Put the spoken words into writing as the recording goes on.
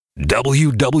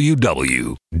www.amw.fm.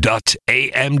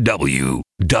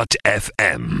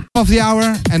 Of the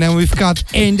hour, and then we've got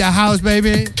in the house,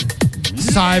 baby,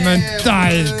 Simon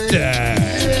Titus.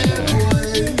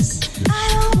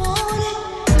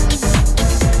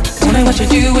 Tell me what you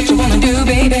do, what you wanna do,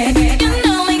 baby. You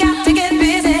know we got to get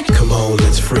busy. Come on,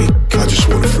 let's freak. I just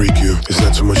wanna freak you. Is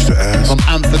that too much to ask? From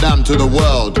Amsterdam to the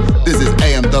world, this is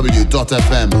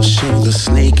AMW.FM. Show the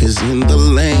snake is in the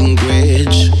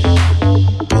language,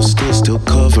 but still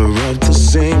cover up the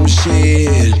same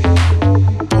shit.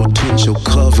 Potential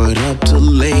covered up to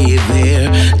lay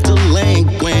there,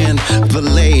 delinquent, the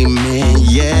layman,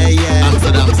 yeah.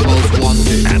 Amsterdam's most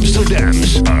wanted.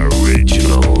 Amsterdam's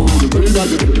original.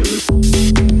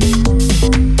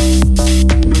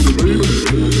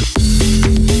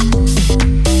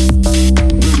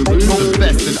 The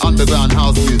best in underground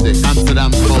house music,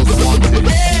 Amsterdam's most wanted.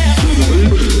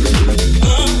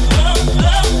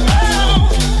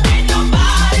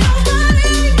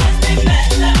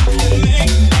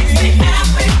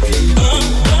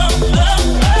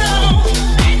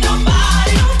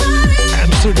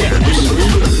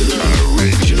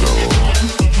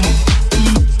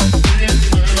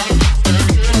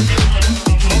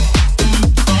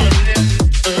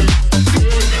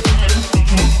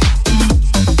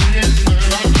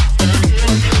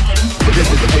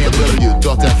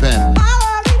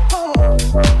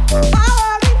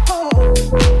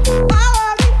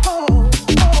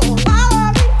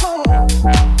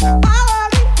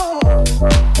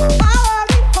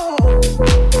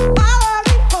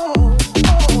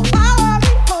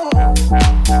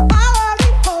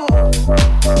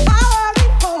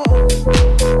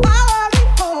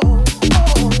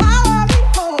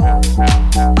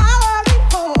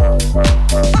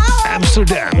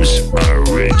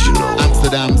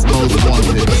 Amsterdam's most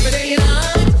wanted.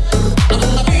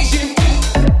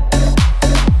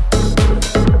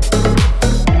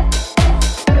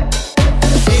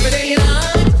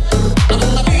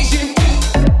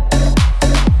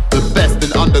 The best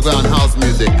in underground house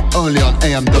music, only on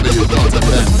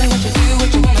AMW.FM.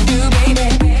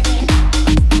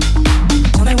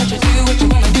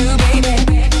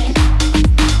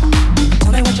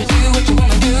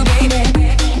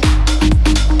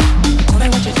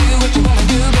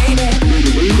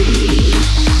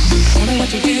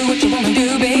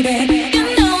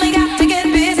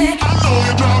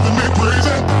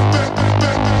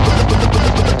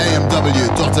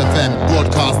 FM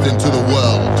broadcasting to the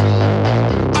world.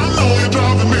 I know you're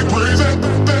driving me crazy.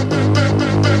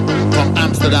 From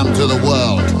Amsterdam to the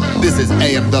world, this is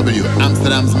AMW,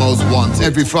 Amsterdam's most wanted.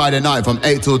 Every Friday night from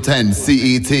 8 till 10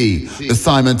 CET, the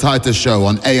Simon Titus Show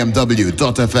on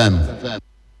AMW.FM.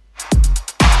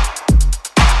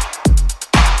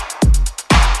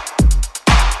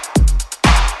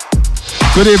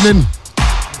 Good evening.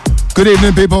 Good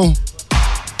evening, people.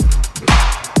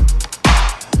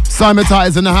 Simon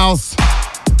Titus in the house.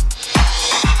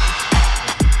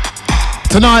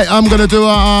 Tonight I'm gonna do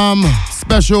a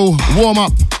special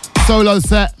warm-up solo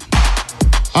set.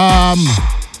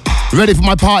 Ready for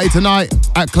my party tonight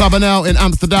at Club NL in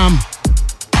Amsterdam.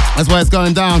 That's where it's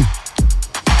going down.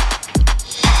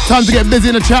 Time to get busy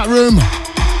in the chat room.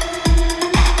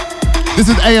 This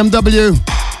is AMW,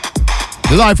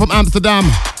 live from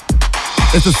Amsterdam.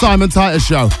 It's the Simon Titus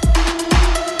Show.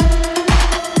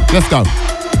 Let's go.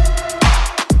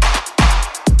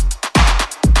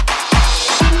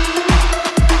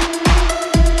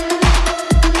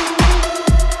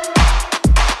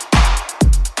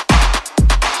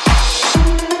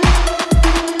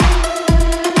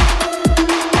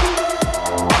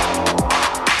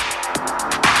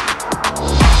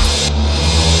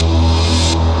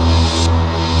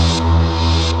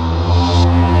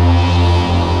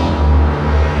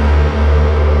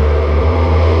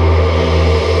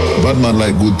 Bad man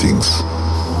like good things.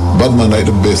 Bad man like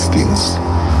the best things.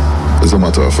 As a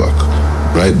matter of fact.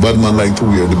 Right? Bad man like to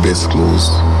wear the best clothes.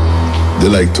 They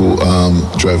like to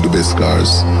drive the best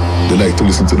cars. They like to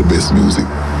listen to the best music.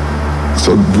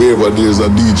 So wherever there's a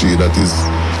DJ that is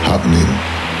happening,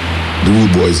 the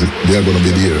rude boys, they are gonna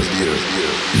be there.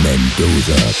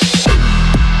 Mendoza.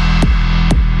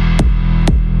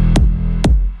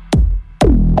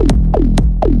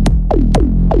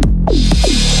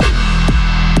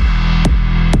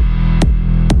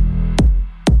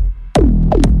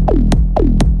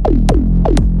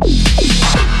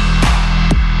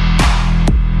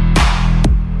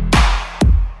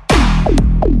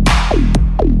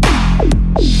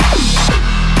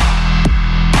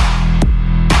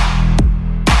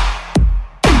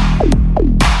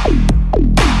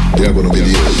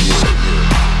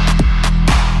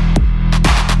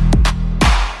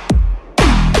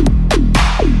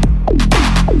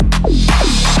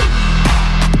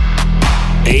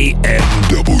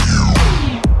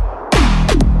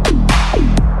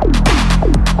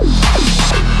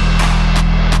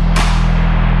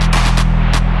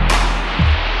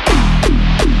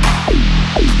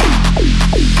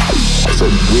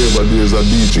 wherever there's a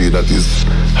DJ that is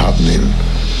happening,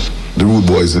 the Rude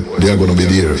Boys, they are gonna be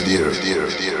there.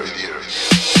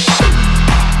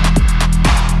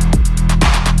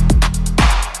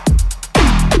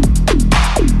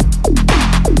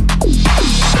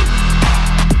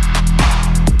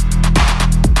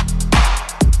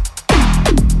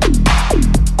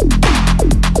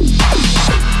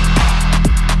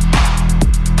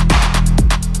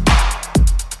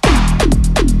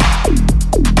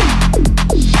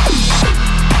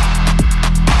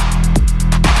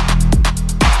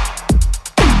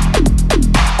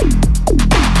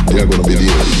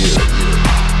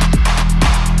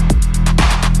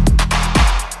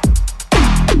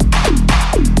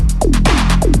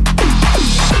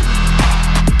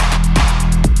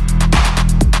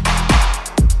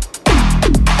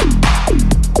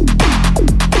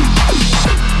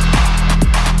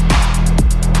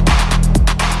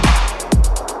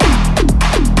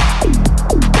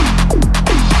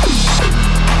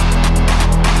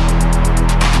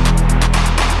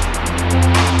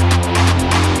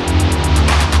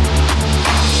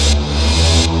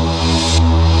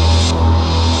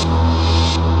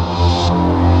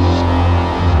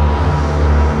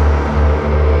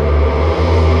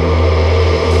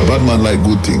 Bad man like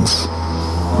good things.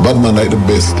 Bad man like the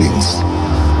best things.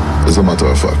 As a matter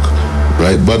of fact.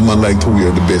 Right? Bad man like to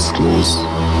wear the best clothes.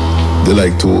 They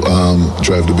like to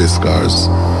drive the best cars.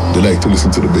 They like to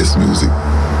listen to the best music.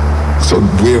 So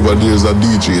wherever there's a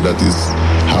DJ that is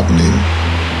happening,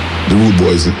 the Rude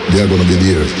Boys, they are gonna be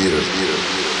there.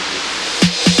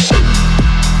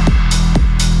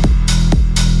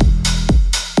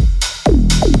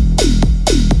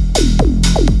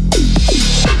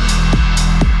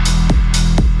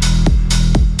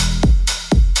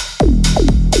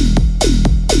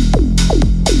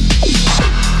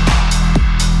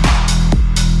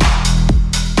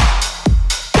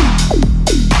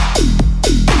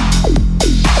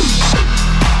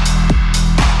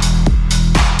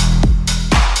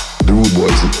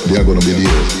 They are gonna be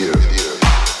there.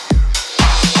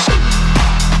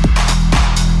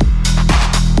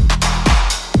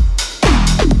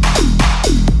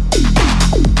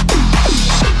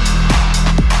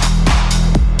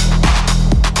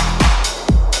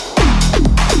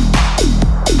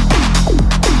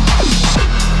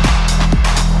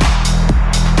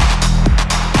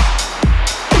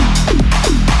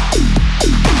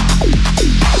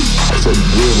 So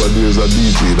wherever there's a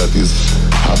DJ that is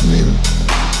happening,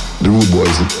 the Rude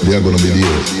Boys, they are gonna be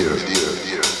there.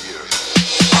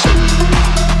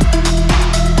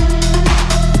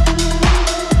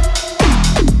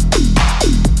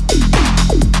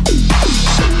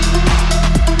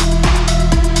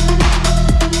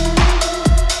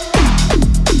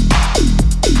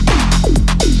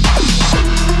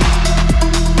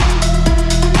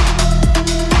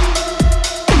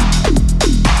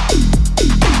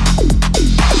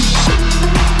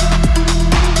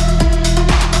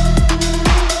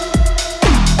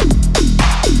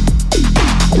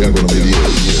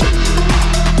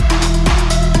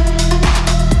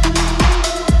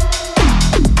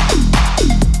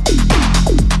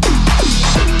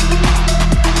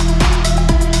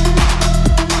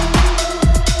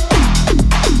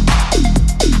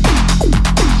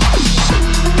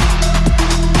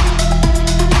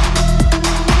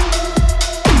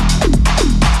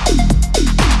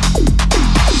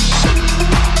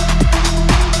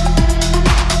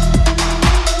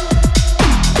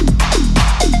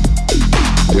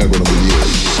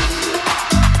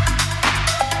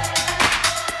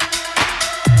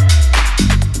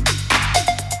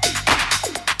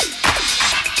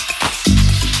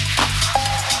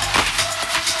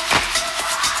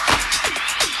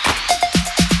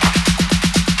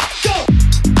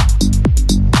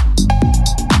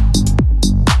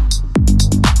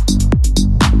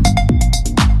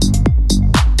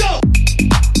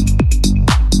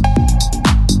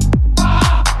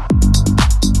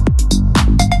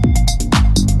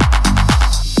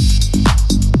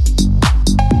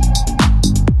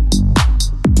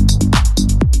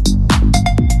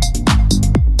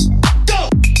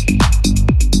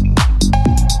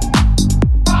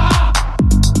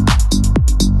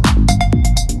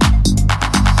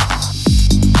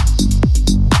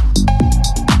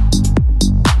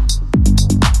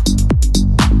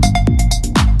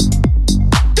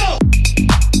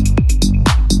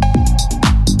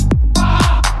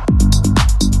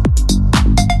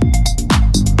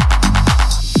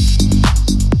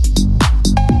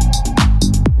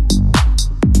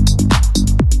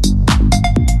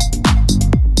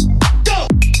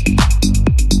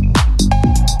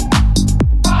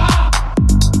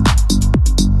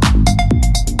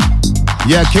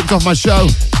 Yeah, kicked off my show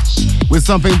with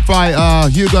something by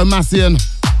Hugo Massian,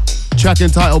 track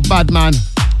entitled Bad Man.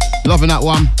 Loving that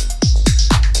one.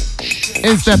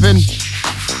 Instepping,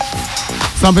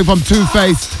 something from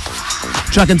Two-Faced,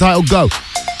 track entitled Go.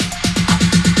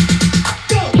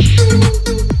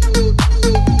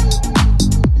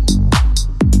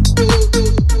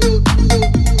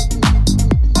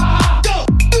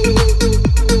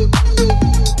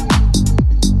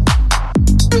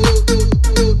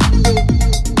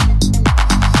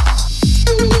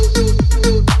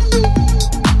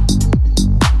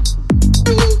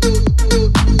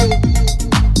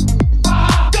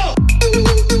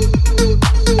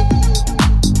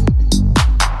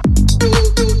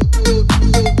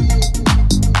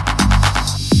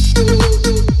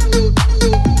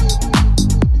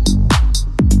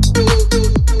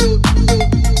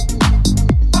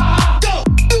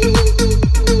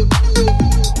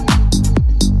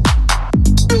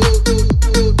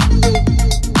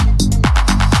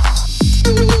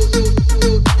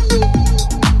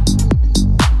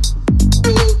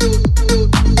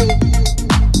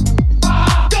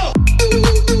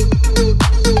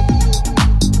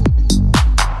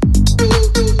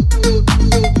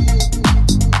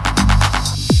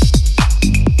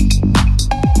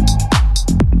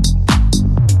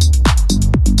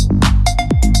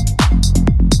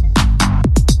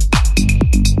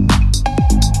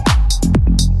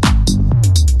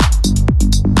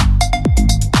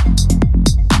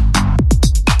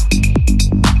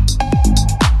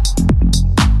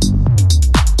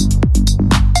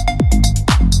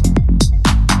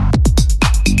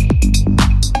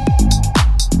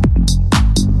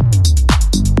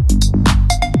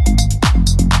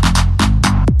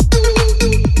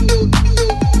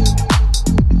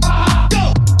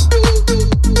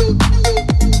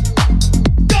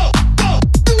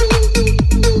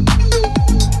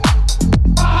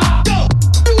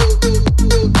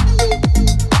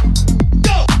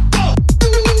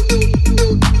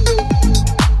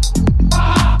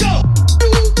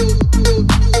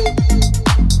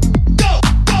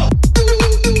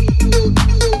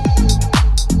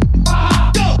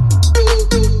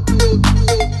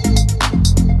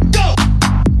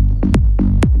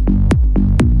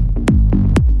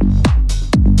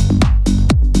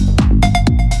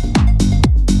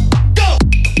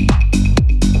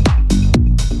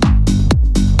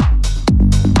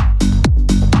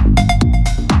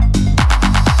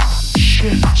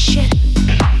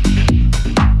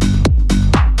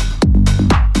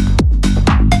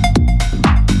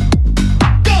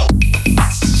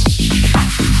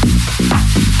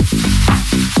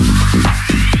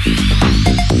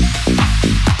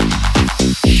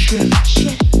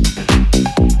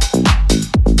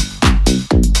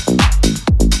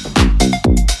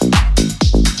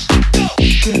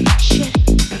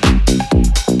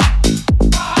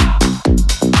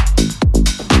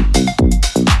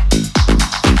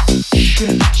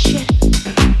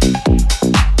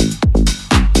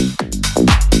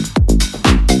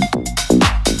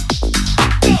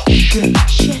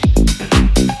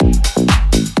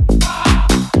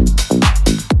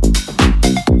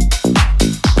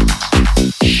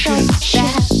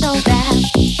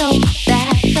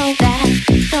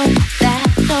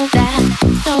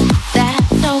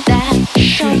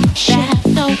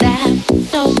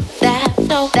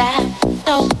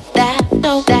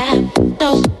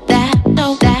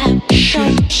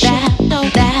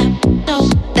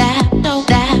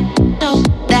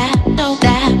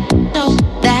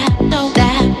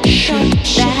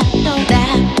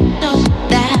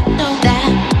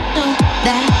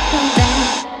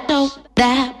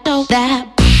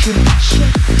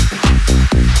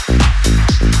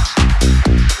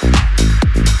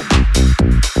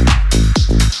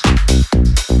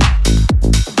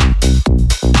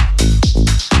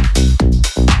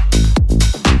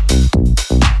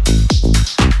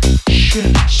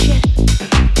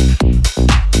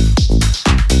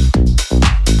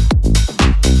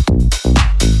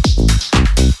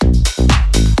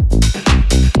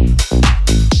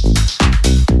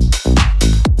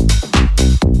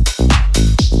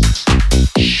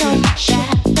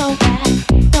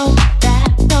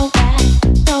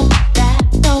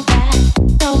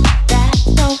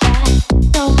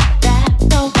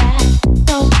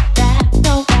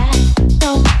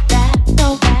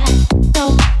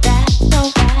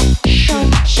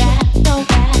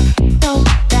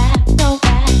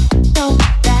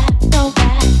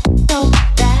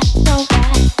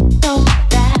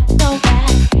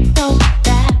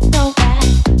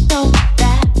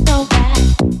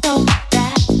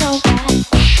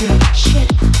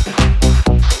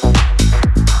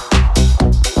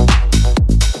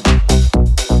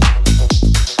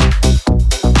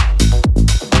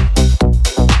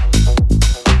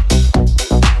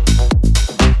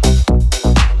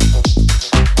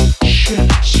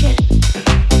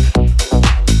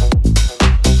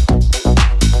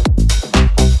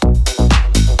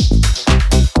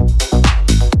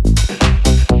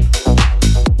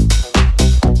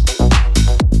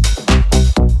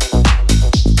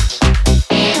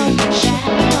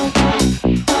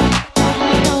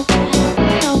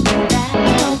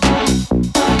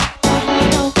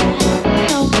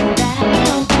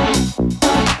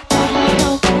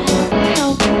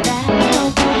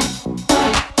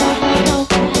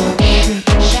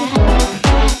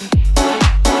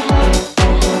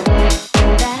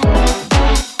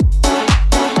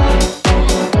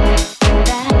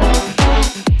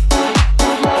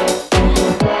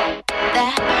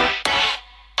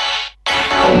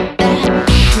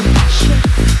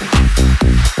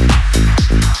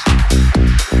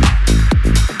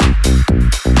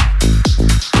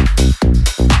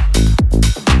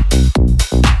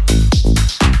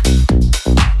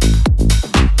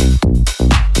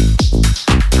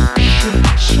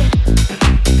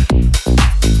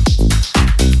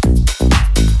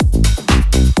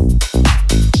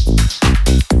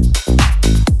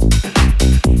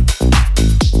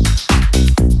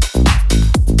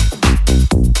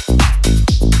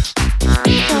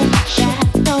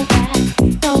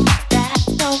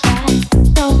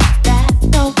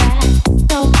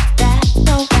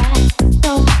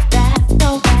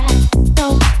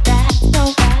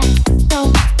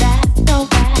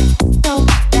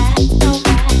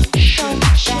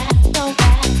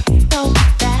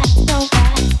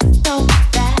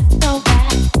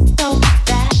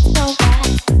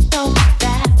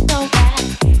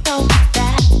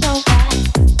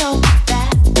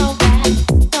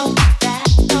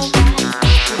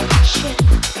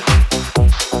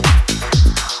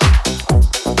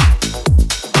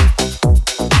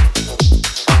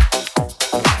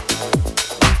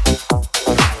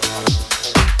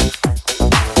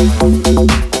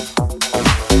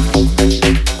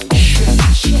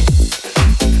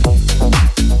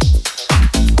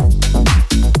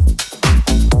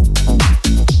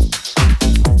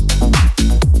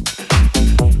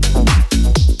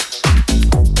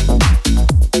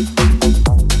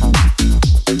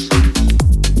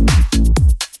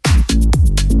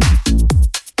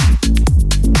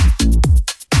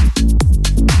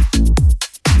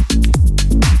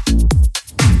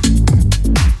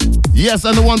 Yes,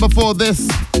 and the one before this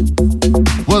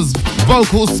was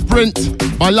Vocal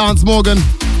Sprint by Lance Morgan.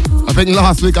 I think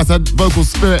last week I said Vocal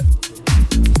Spirit,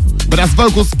 but that's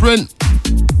Vocal Sprint.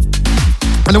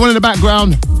 And the one in the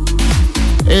background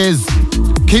is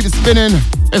Keep Spinning,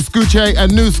 Escuche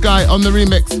and New Sky on the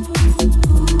remix.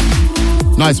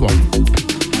 Nice one.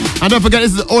 And don't forget,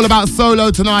 this is all about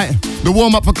solo tonight. The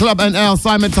warm-up for Club NL,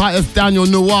 Simon Titus, Daniel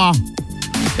Noir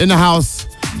in the house.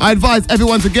 I advise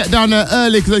everyone to get down there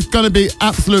early because it's going to be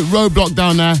absolute roadblock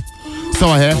down there. So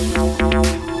I hear.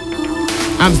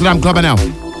 Amsterdam Club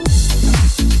NL.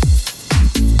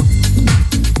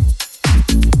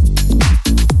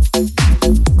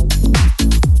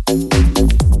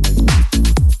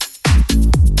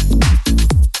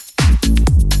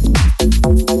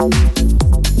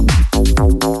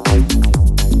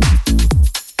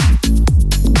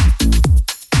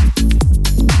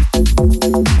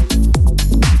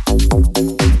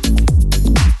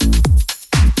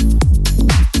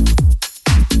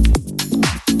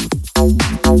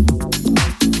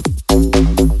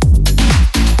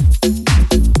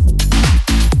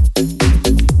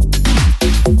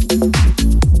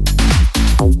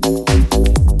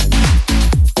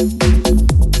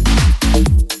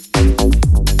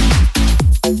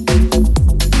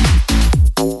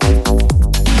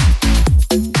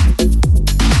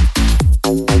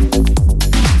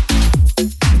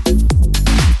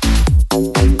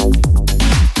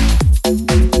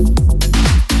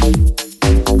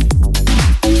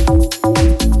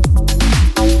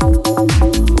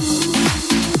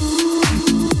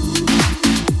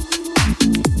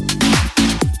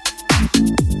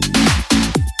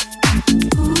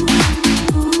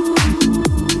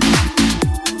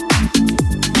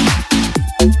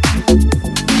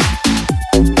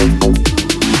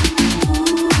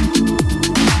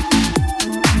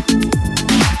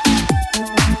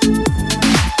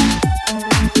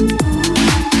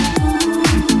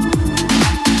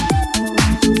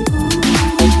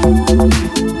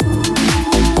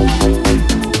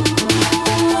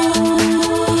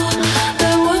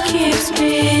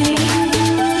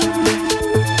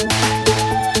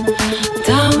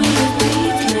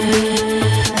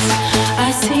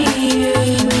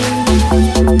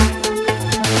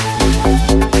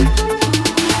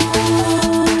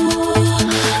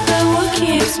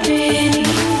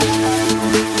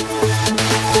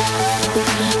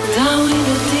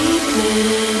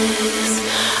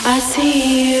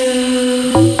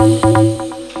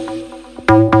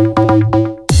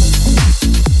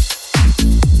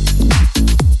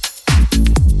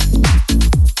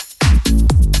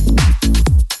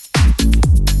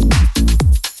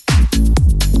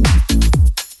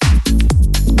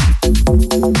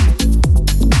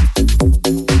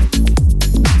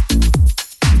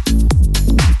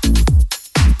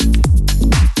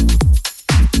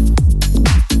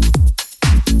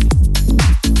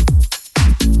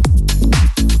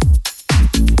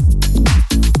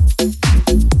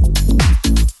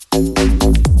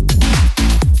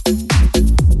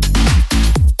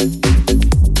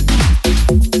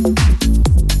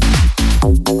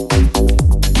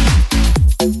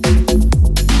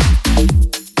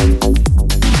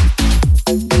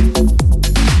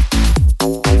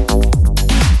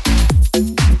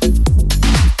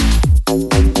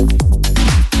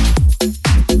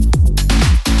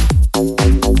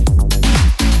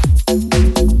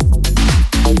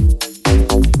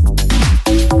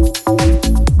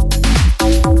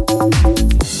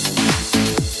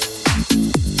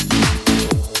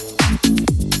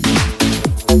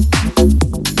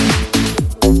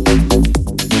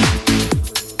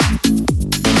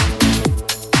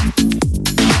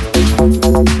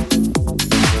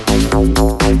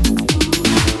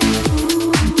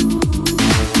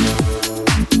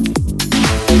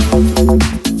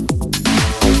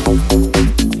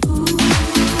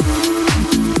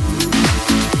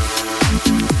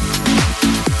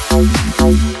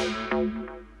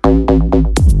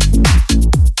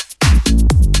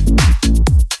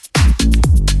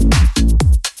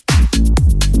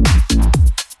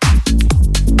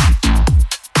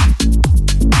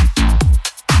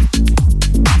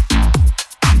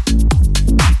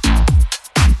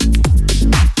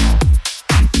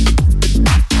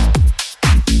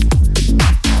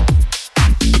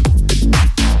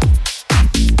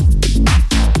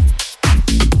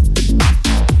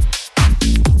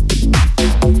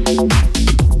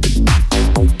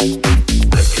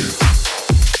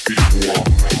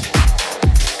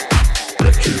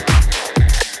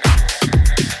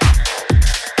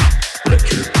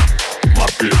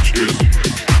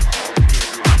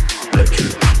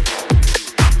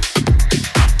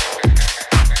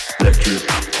 wretched.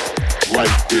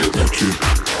 Life is wretched.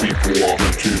 People are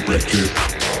wretched, wretched.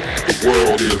 The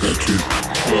world is wretched.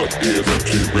 Love is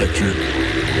wretched, wretched.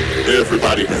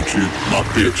 Everybody wretched. My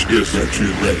bitch is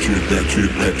wretched, wretched, wretched,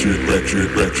 wretched,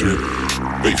 wretched, wretched.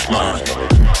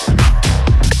 Baseline.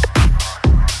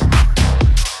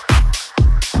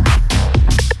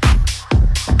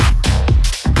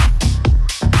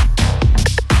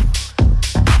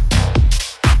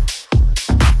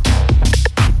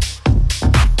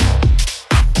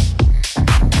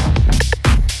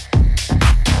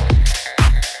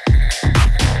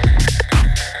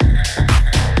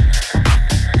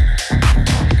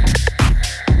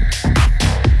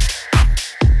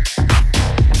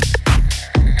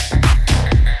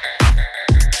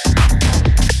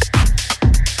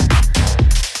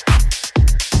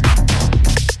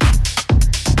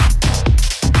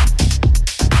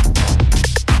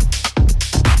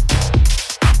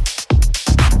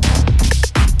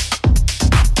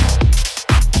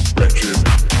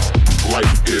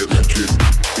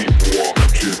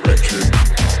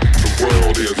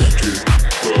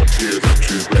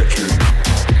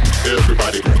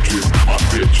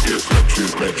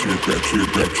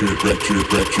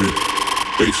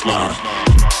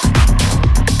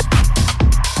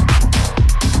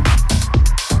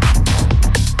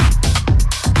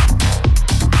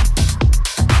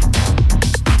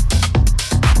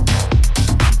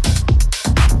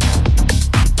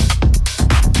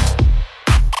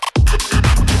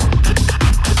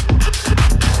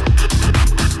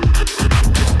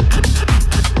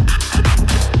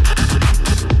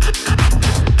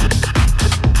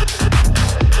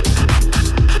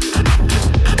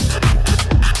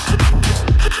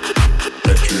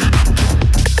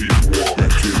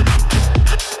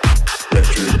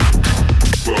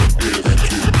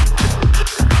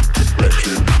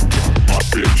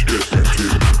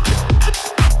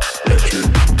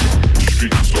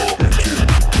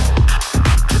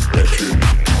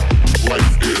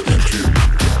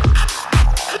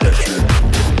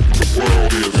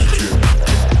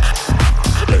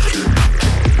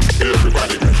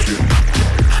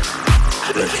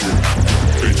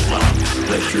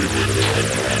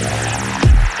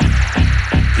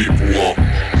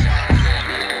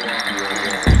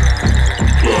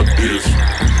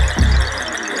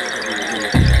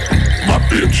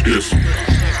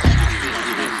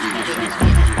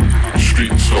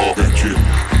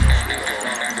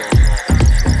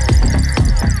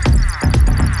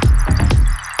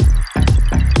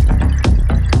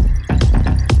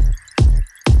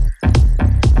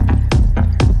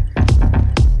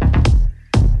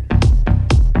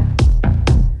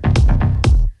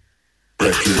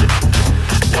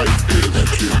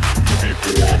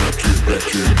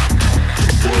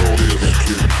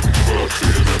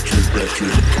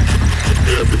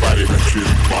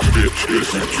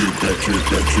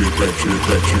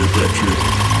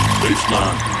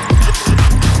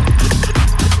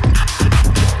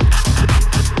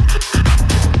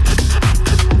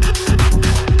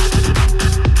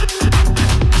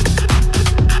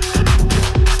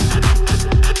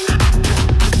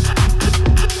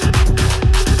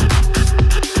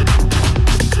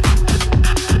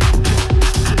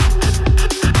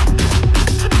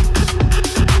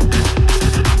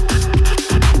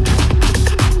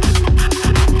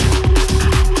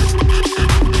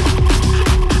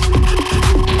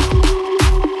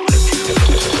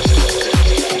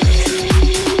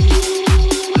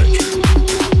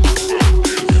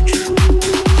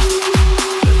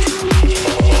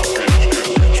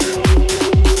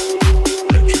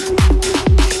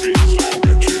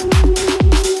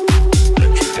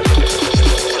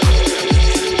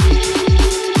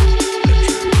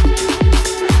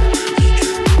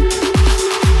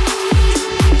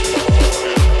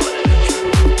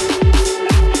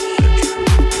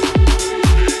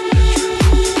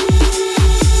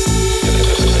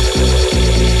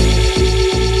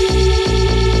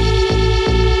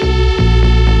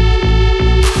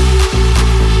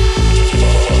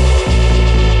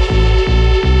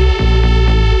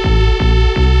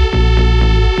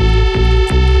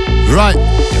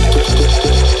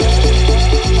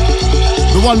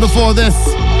 Before this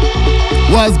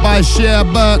was by Shea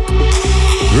Burke,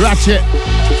 Ratchet.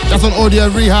 That's on Audio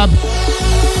Rehab.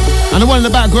 And the one in the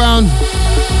background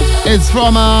is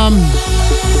from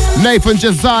Nathan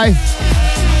Jazai.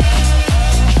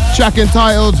 Track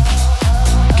entitled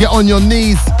Get On Your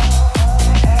Knees.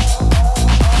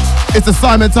 It's the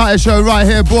Simon Titus Show right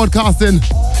here, broadcasting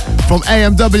from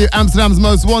AMW, Amsterdam's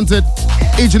Most Wanted,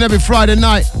 each and every Friday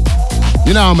night.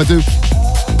 You know how I'ma do.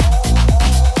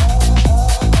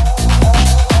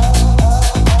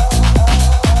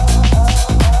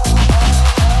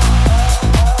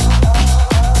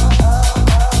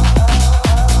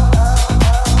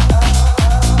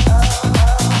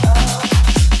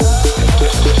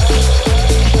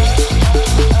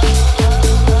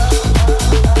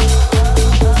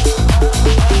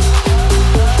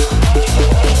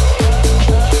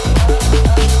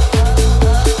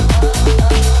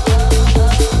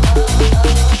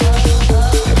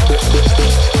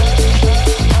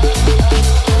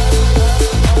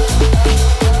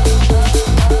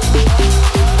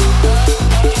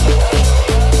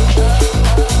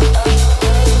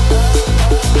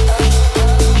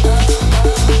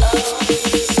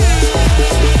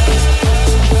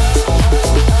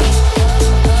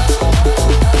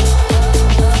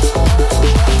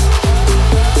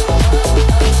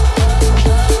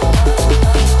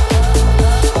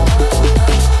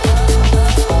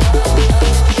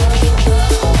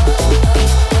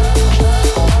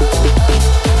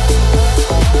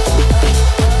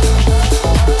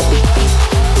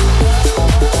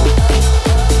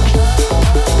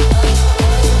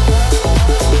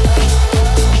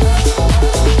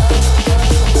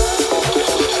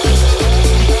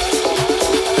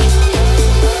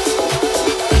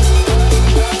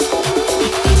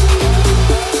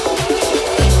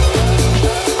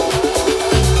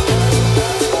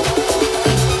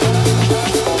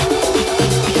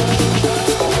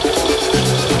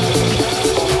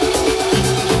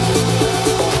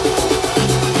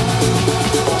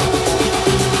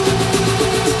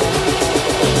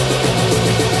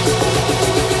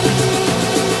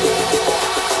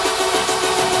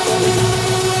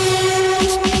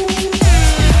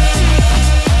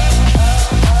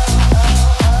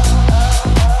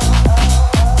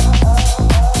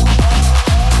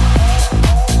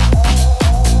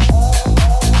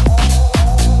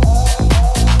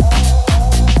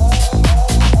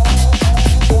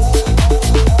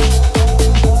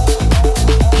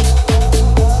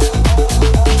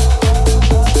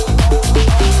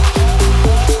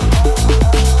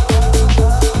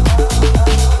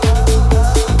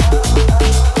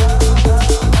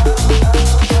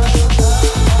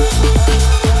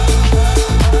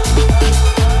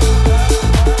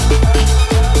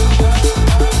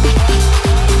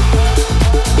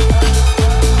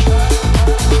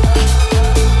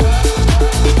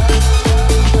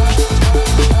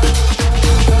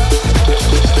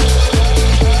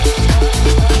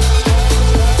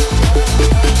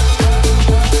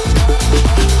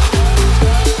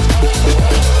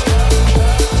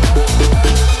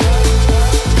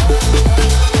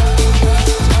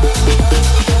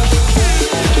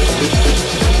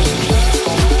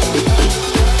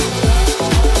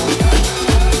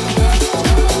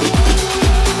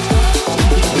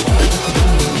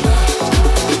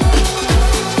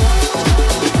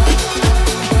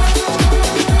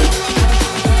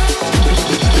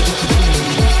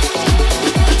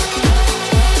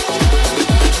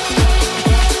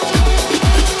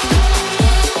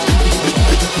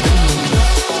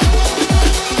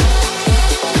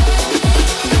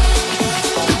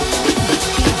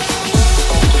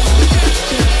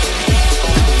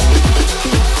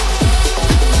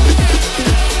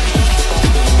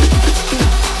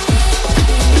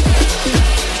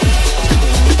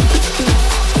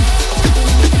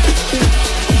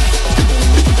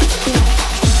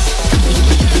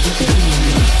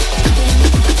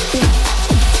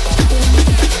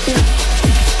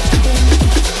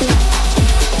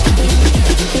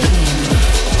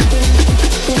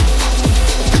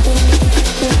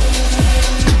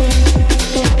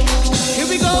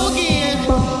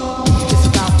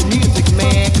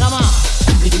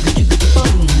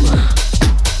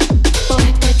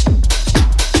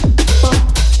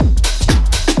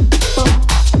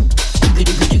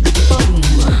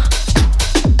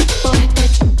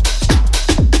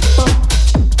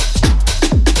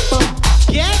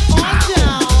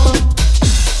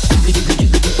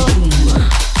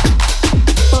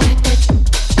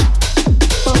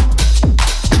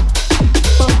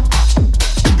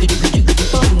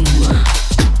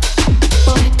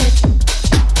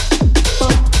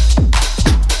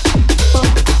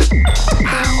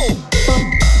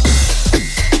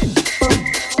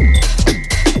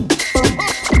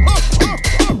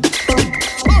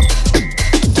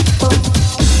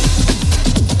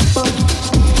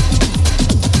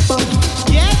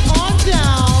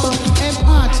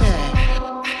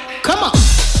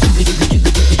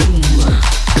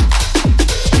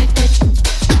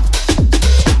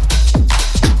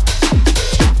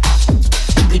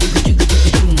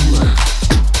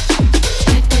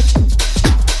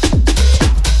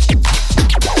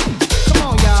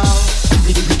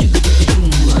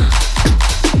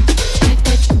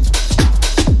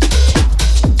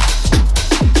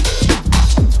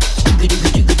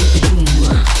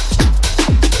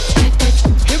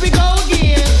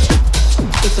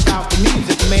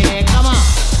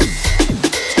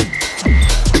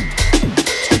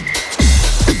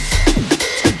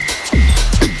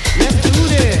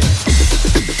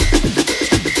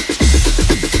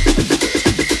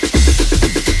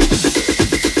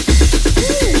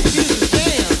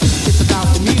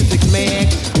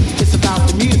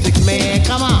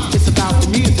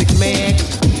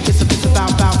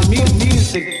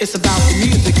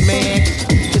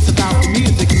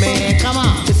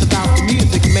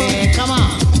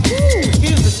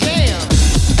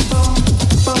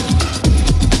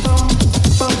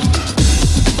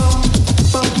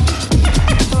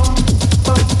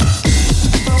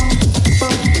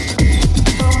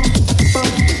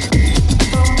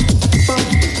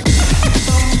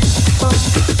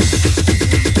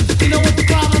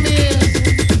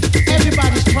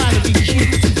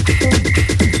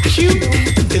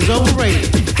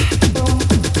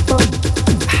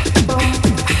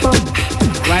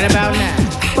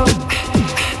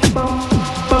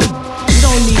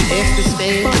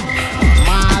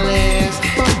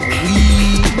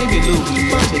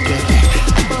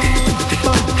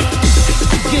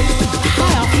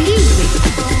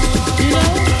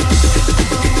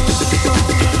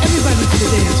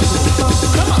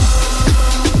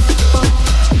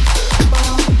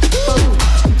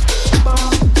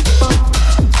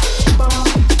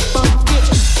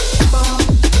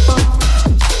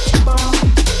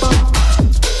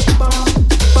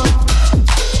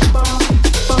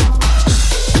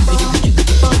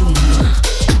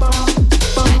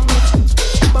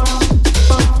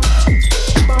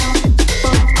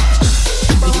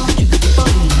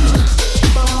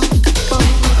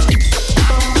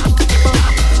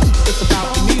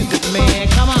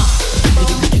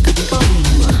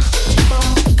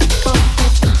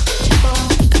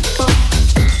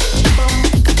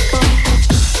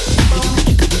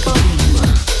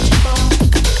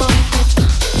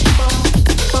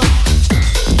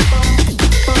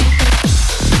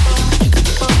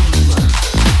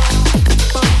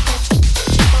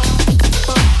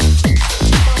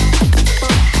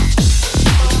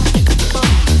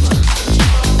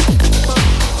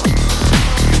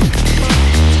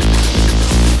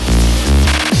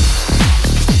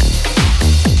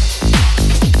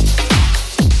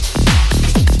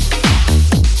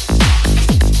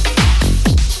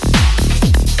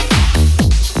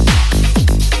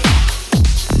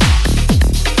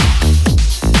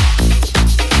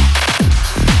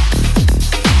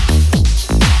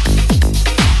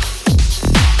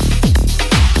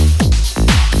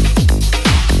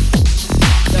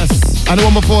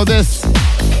 before this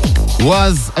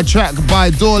was a track by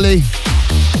Dawley.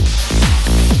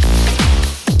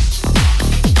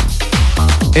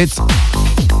 It's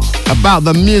about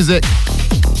the music.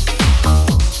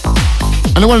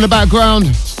 And the one in the background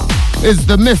is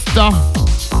the Mister.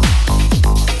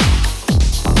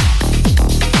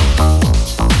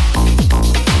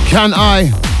 Can I?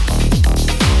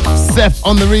 Seth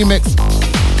on the remix.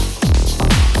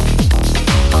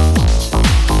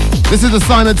 This is the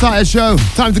Simon Tighter Show.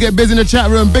 Time to get busy in the chat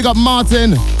room. Big up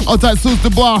Martin. Outside Sous de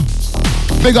Bois.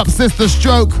 Big up Sister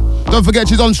Stroke. Don't forget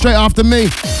she's on straight after me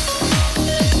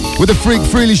with the Freak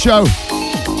Freely Show.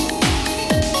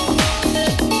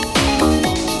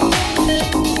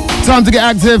 Time to get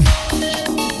active.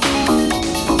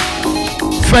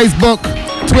 Facebook,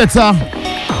 Twitter,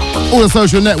 all the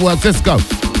social networks. Let's go.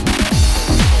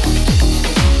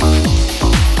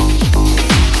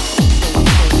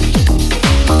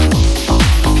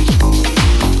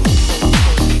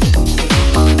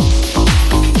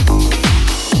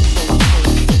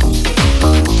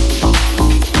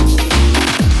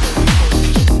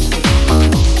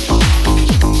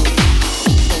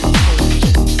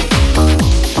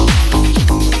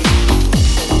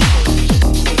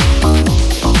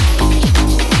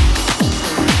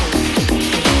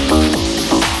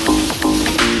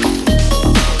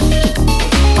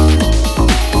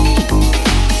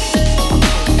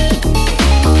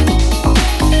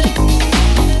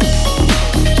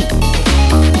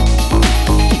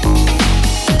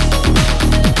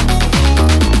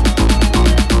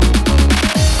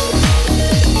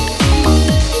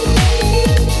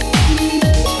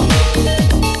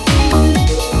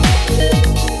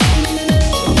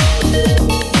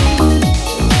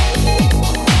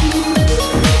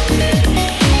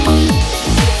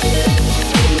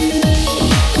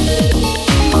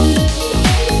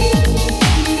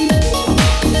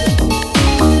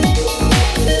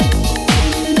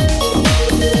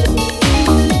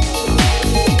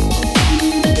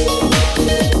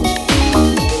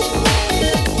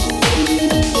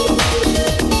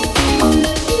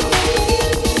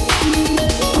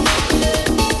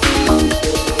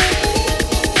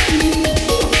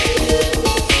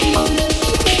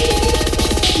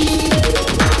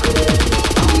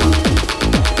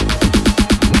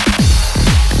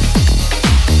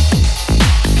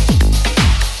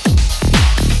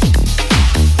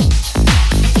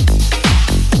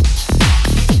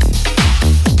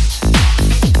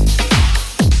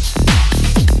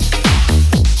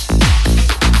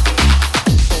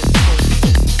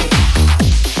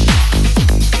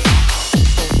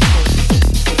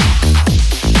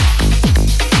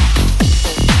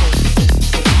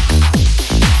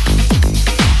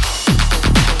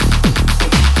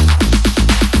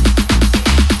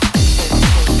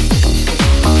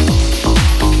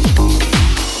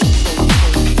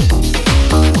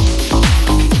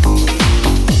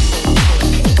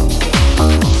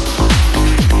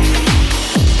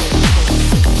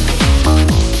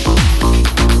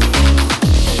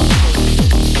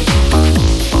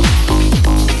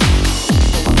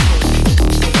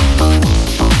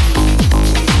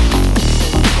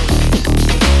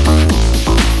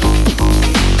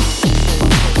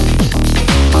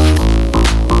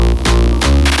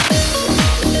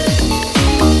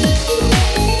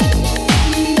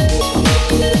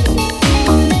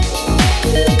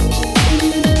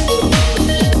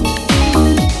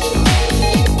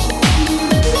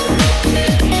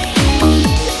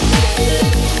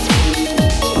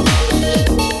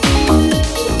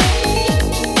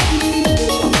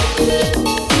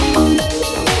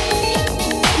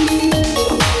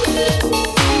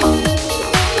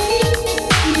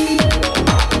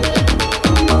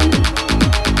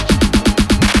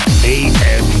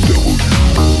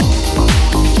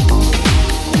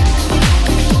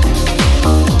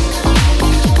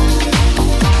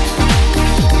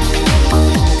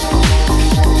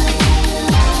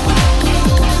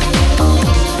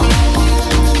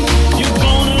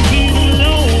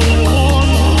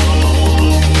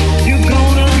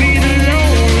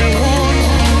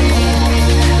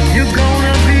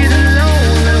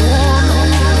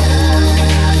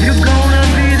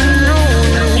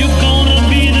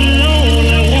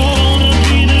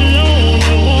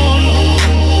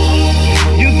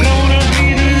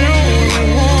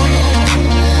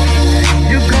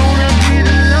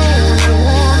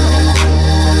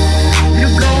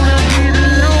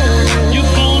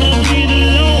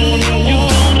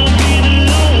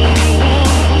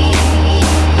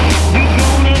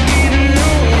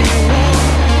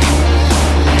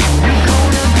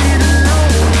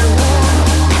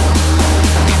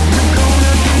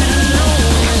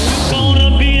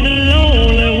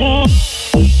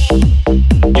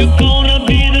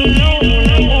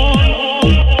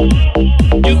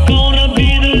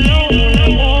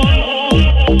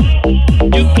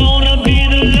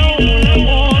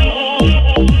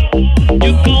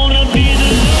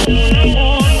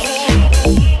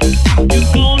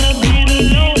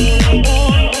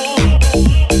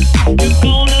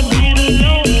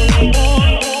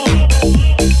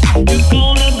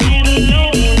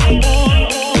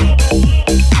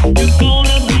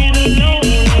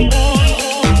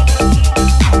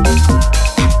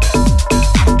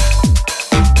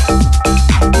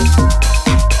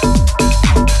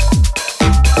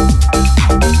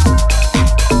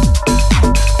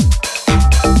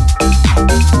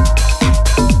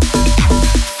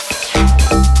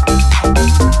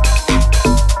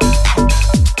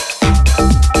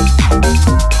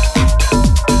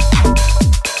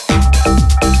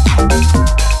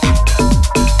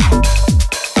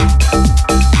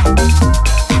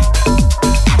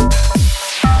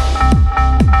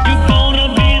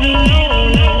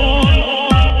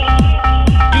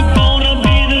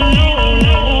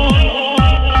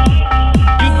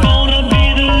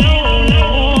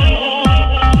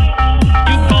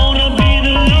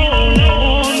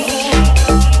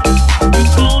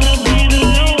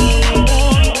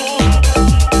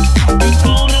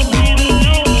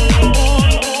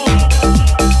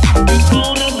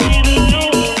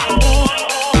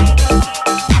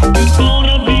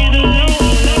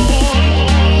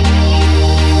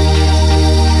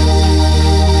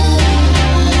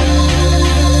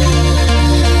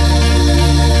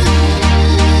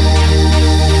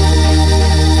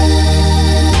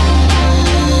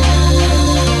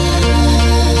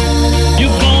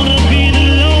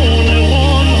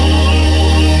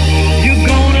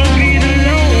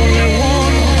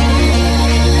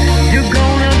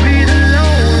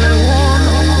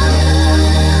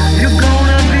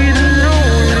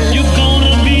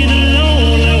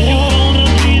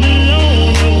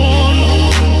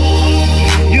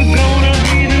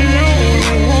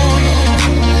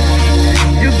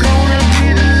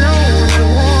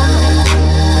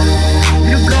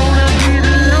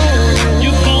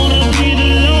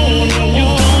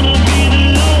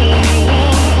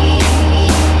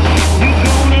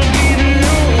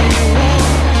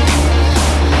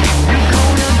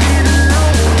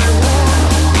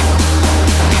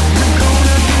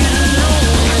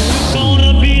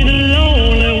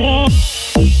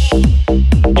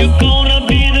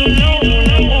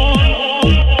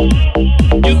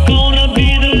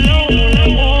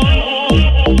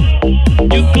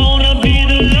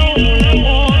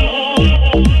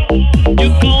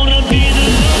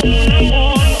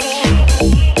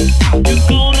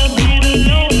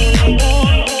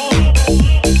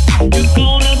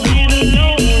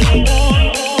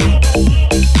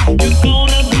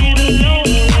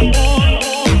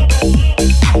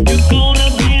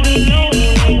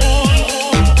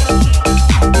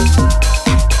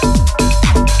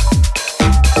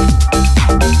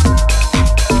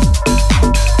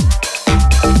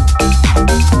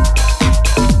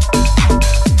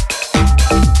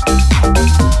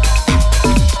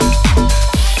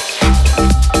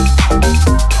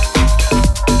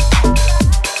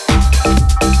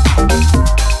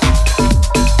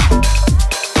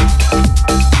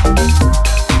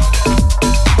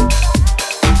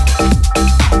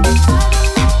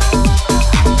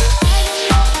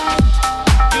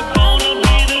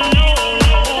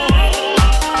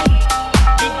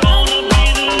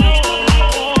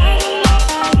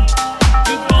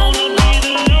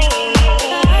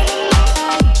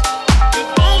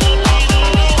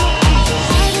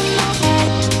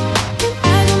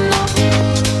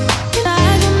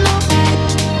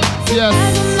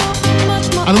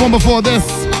 And the one before this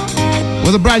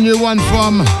was a brand new one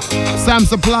from Sam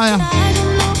Supplier,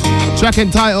 track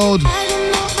entitled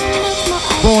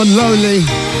Born Lonely.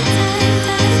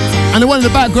 And the one in the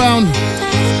background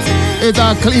is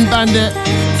our Clean Bandit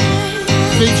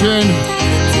featuring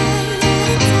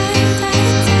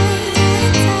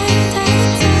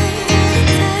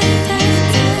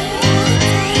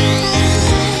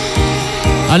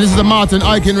and this is a Martin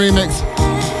Ikin remix.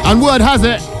 And word has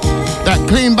it that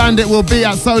Clean Bandit will be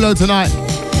at Solo tonight.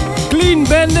 Clean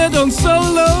Bandit on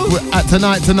Solo? At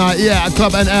tonight, yeah, at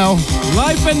Club NL.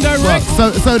 Live and direct?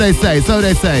 Well, so they say.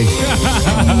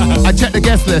 I checked the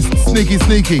guest list,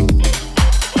 sneaky.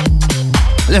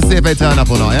 Let's see if they turn up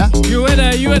or not, yeah?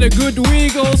 You had a good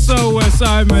week also,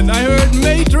 Simon. I heard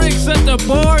Matrix at the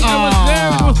bar. I was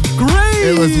there. It was great.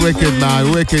 It was wicked,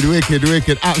 man.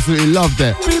 Wicked. Absolutely loved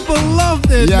it. People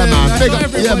loved it. Yeah, man. Big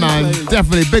up. Yeah, man.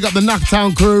 Definitely. Big up the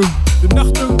Knocktown crew. The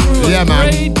Knocktown crew was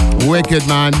great. Man. Wicked,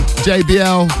 man.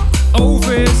 JBL.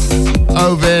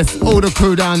 Ovis. All the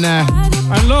crew down there.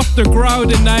 I loved the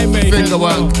crowd in Nijmegen. Finger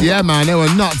work. Yeah, man. They were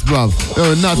nuts, bro. They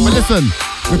were nuts. But listen,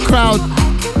 the crowd.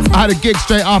 I had a gig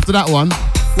straight after that one.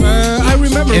 I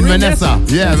remember in Vanessa.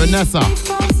 Yeah, Vanessa.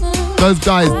 Those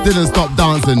guys didn't stop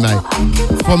dancing, mate.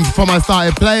 From I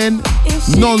started playing,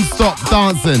 non-stop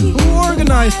dancing. Who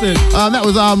organized it? That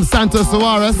was Santos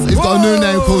Suarez. He's got a new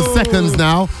name called Seconds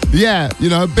now. Yeah,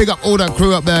 big up all that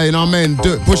crew up there, you know what I mean?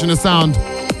 Pushing the sound.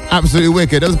 Absolutely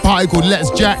wicked. There was a party called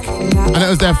Let's Jack, and it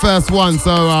was their first one,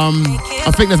 so I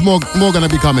think there's more going to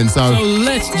be coming. So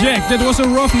Let's Jack. That was a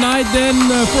rough night then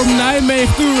from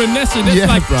Nijmegen to Renesse. That's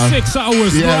like bro. 6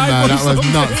 hours yeah, drive. Man, that was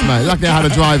nuts, mate. Lucky I had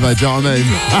a driver, do you know what I mean?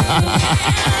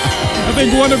 I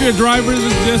think one of your drivers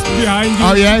is just behind you.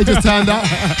 Oh yeah, he just turned up?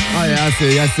 Oh yeah, I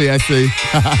see.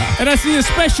 And I see a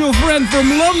special friend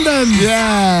from London.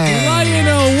 Yeah.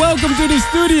 Lionel, welcome to the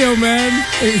studio, man.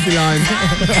 Easy line.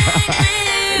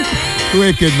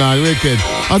 Wicked, man, wicked.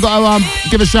 I've got to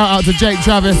give a shout out to Jake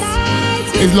Travis.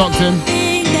 He's locked in.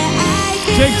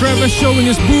 Jake Travis showing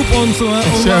his boob online.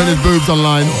 Showing his boobs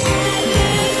online.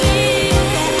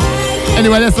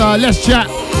 Anyway, let's chat.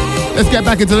 Let's get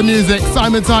back into the music.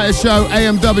 Simon Titus Show,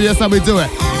 AMW, that's how we do it.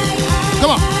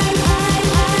 Come on.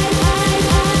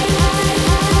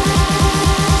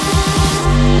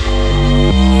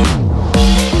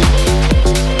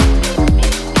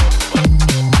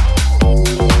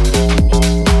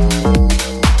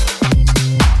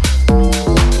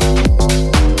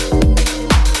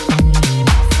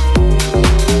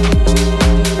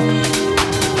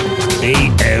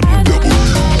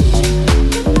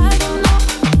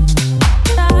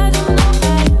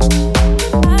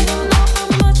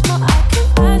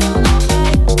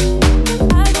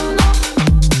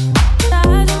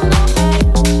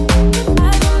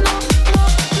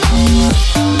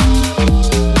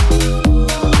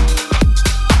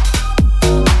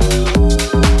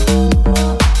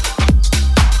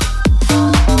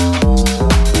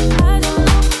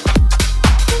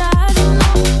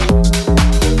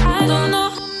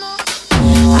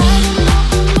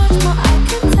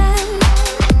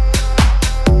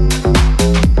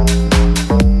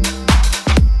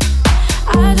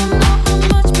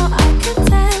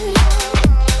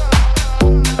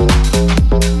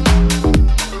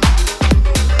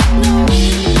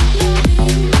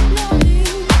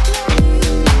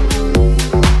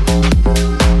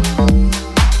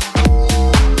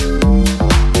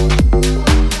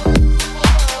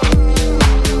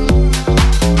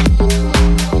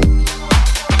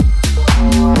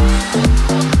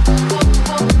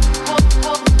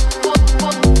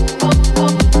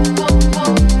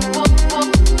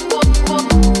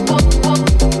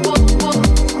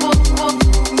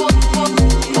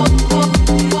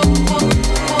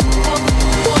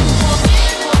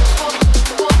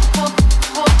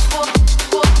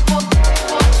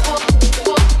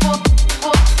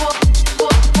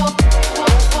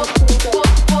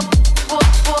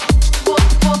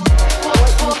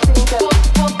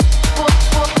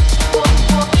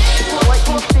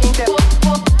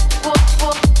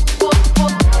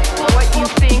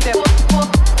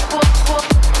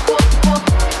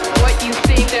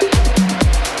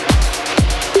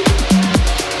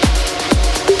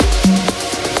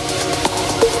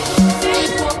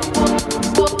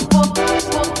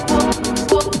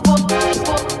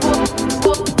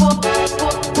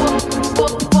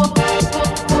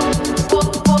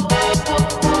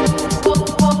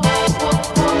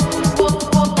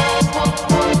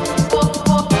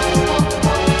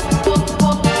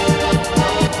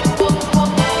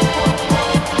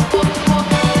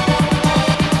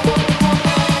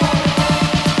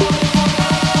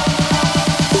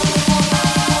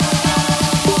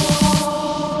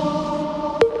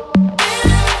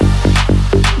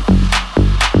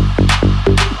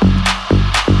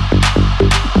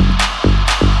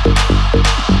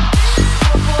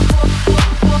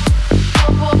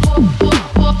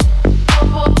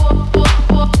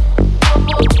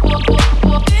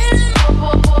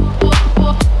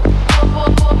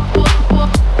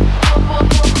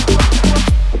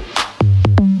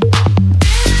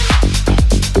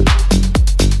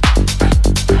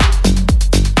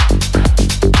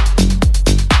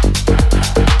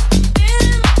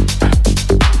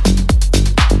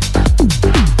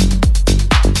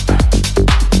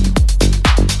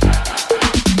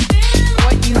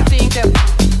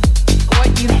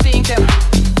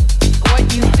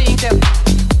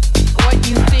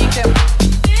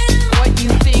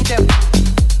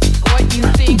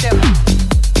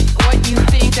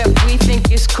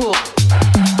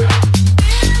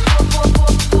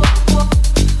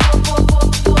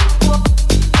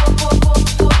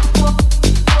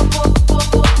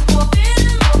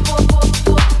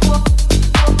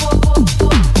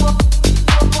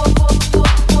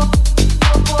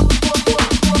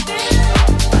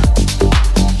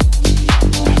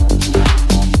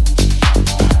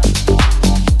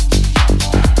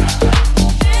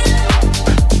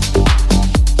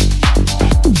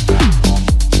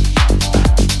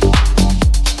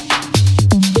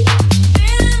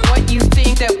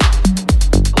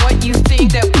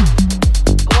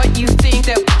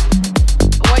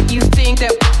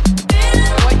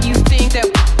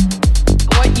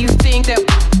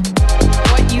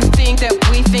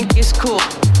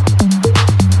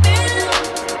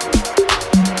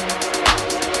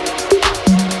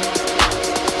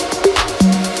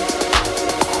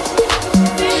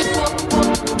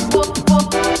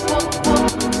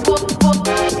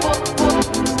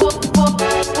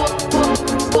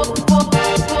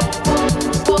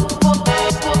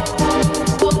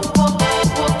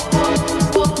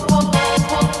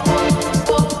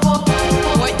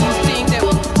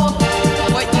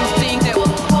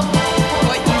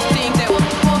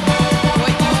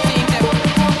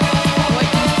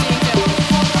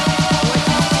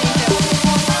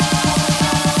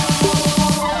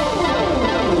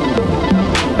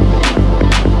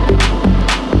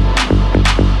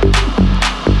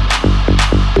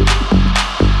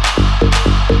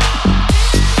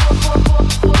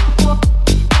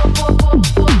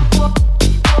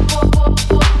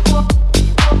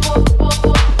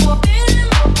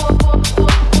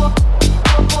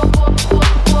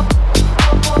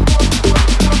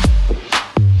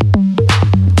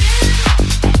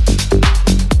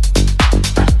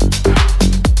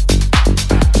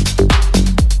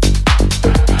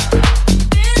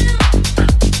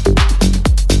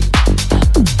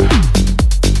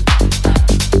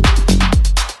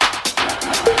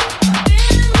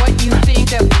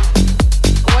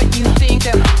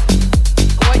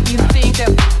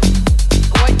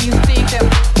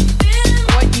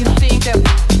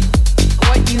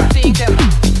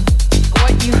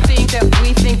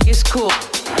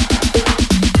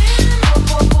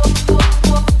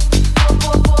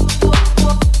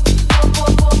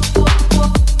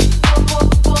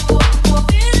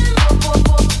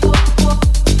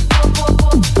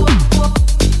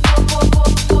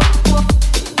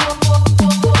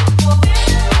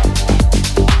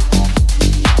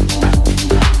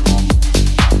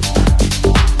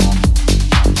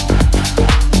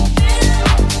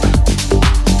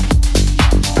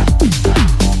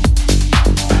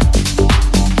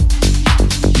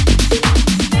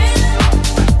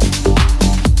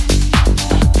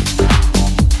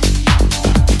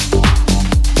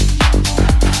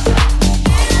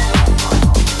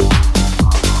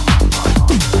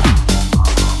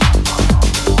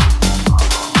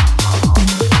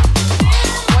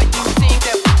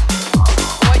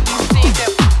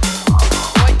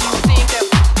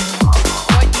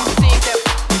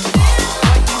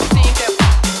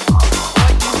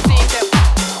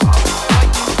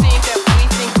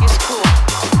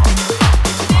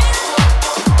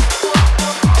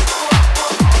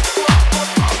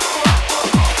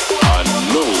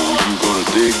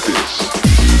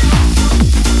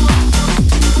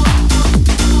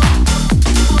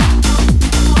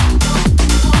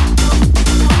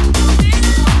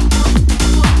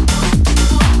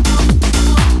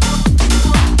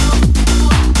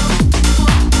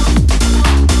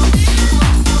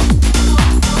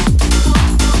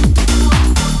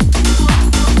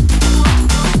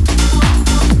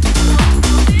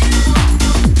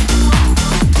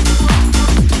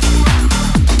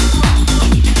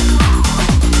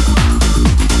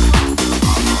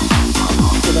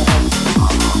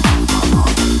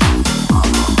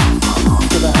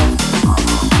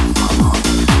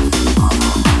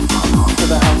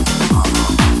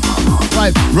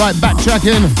 Right,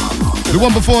 backtracking. The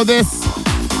one before this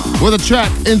was a track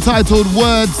entitled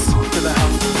Words,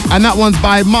 and that one's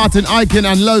by Martin Ikin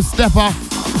and Low Stepper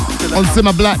on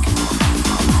Simmer Black.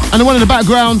 And the one in the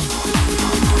background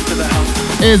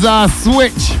is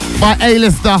Switch by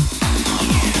A-Lister.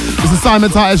 It's the Simon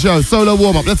Titus Show, solo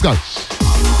warm-up. Let's go.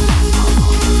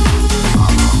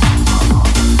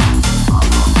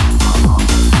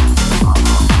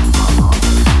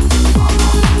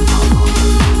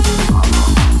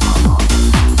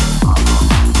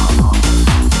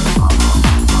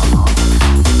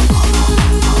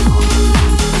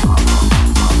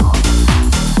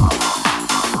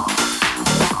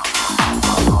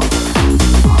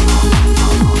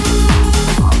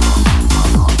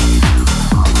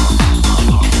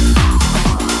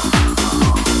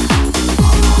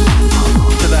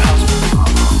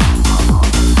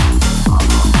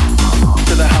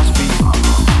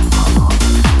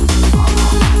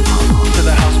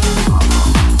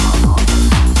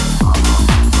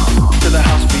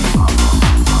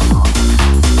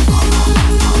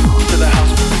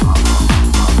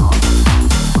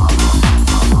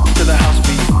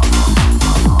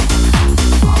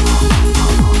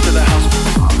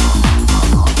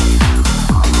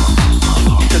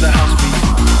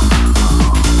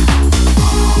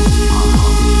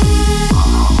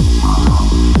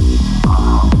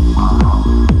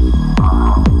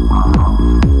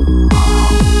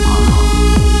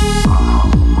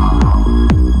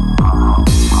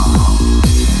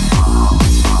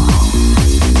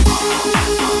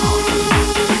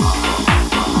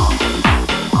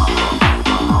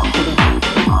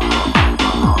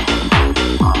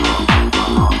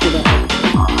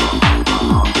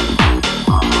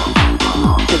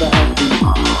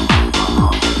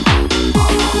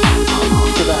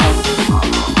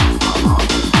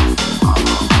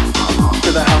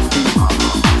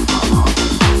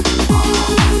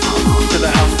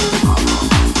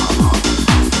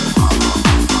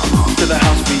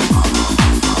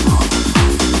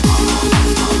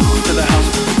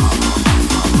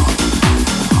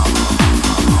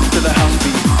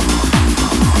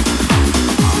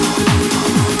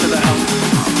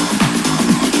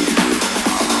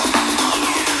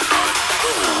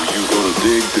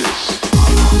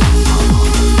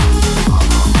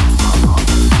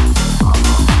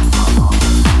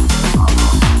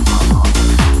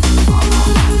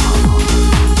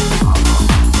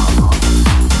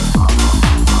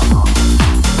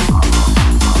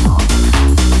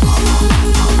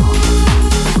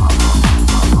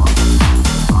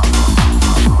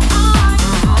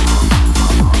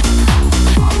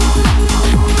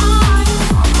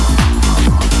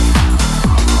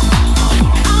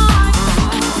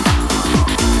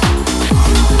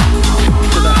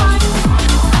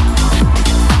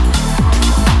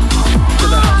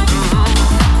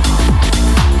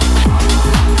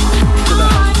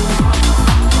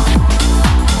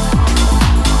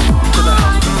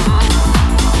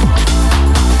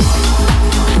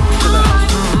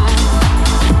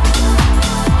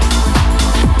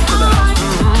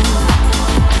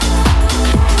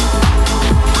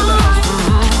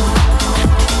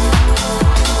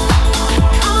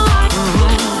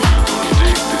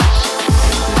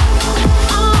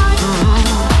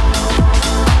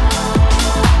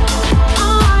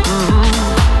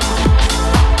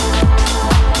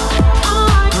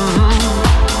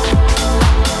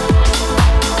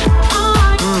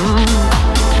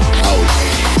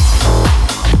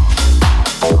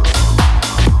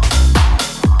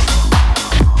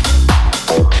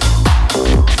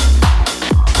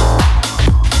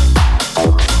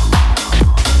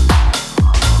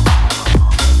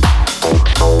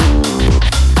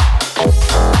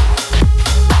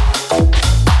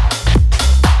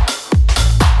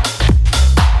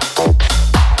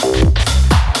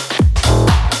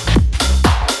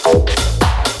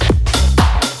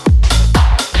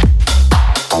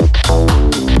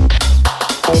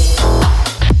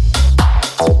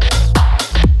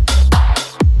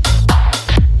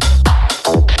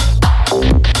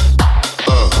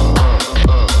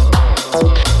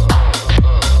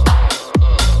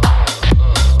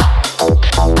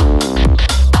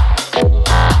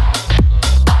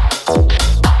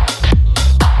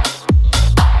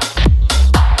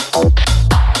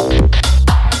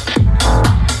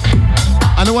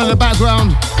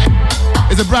 background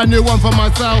is a brand new one from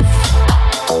myself,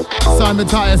 Simon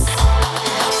Titus.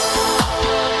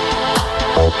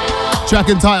 Track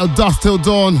entitled Dust Till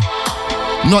Dawn,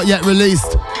 not yet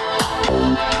released.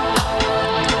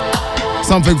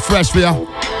 Something fresh for you.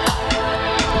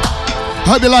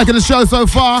 Hope you're liking the show so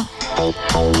far.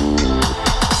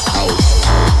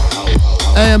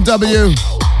 AMW,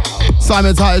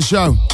 Simon Titus Show.